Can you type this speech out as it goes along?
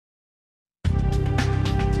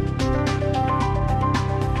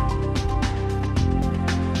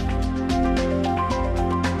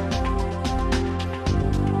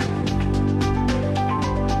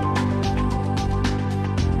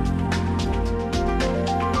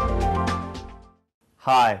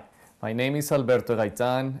Hi, my name is Alberto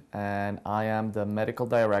Gaitan, and I am the medical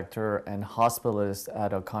director and hospitalist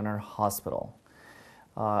at O'Connor Hospital.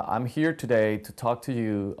 I'm here today to talk to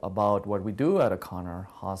you about what we do at O'Connor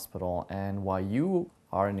Hospital and why you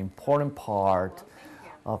are an important part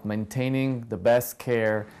of maintaining the best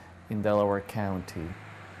care in Delaware County.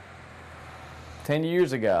 10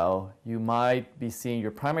 years ago, you might be seeing your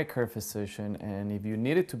primary care physician, and if you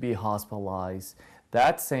needed to be hospitalized,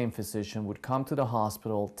 that same physician would come to the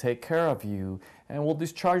hospital, take care of you, and will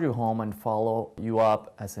discharge you home and follow you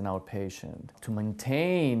up as an outpatient. To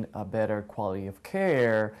maintain a better quality of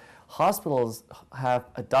care, hospitals have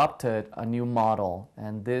adopted a new model,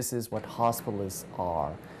 and this is what hospitalists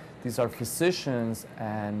are. These are physicians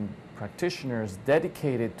and practitioners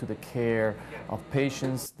dedicated to the care of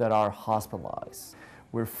patients that are hospitalized.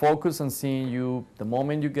 We're focused on seeing you the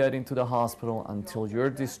moment you get into the hospital until you're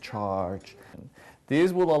discharged.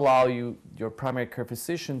 This will allow you, your primary care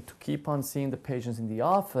physician, to keep on seeing the patients in the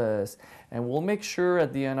office, and we'll make sure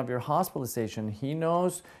at the end of your hospitalization, he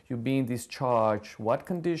knows you being discharged, what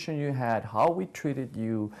condition you had, how we treated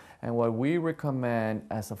you, and what we recommend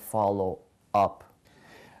as a follow-up.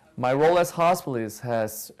 My role as hospitalist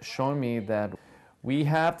has shown me that we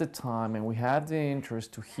have the time and we have the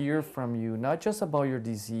interest to hear from you, not just about your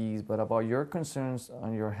disease, but about your concerns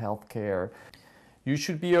on your health care. You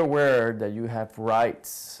should be aware that you have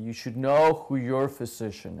rights. You should know who your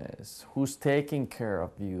physician is, who's taking care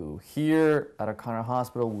of you. Here at O'Connor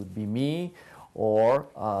Hospital would be me, or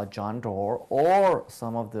John Doerr, or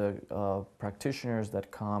some of the practitioners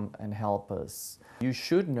that come and help us. You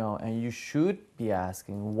should know and you should be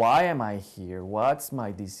asking, why am I here? What's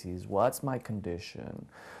my disease? What's my condition?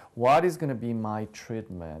 What is going to be my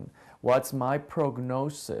treatment? What's my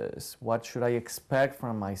prognosis? What should I expect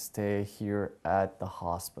from my stay here at the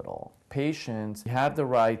hospital? Patients have the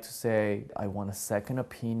right to say, I want a second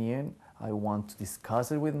opinion. I want to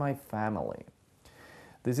discuss it with my family.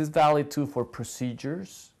 This is valid too for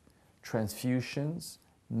procedures, transfusions,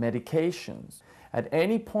 medications. At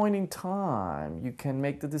any point in time, you can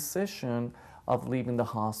make the decision of leaving the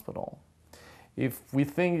hospital. If we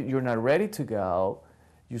think you're not ready to go,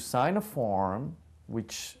 you sign a form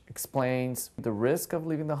which explains the risk of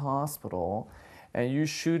leaving the hospital, and you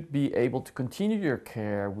should be able to continue your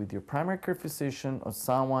care with your primary care physician or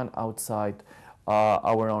someone outside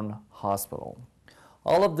our own hospital.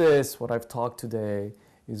 All of this, what I've talked today,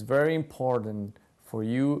 is very important for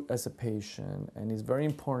you as a patient, and is very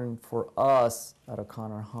important for us at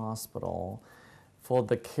O'Connor Hospital for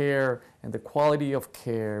the care and the quality of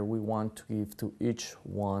care we want to give to each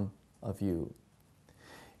one of you.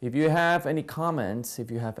 If you have any comments, if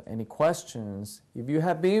you have any questions, if you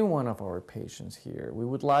have been one of our patients here, we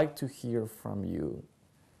would like to hear from you.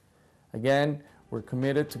 Again, we're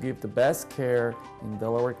committed to give the best care in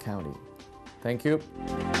Delaware County. Thank you.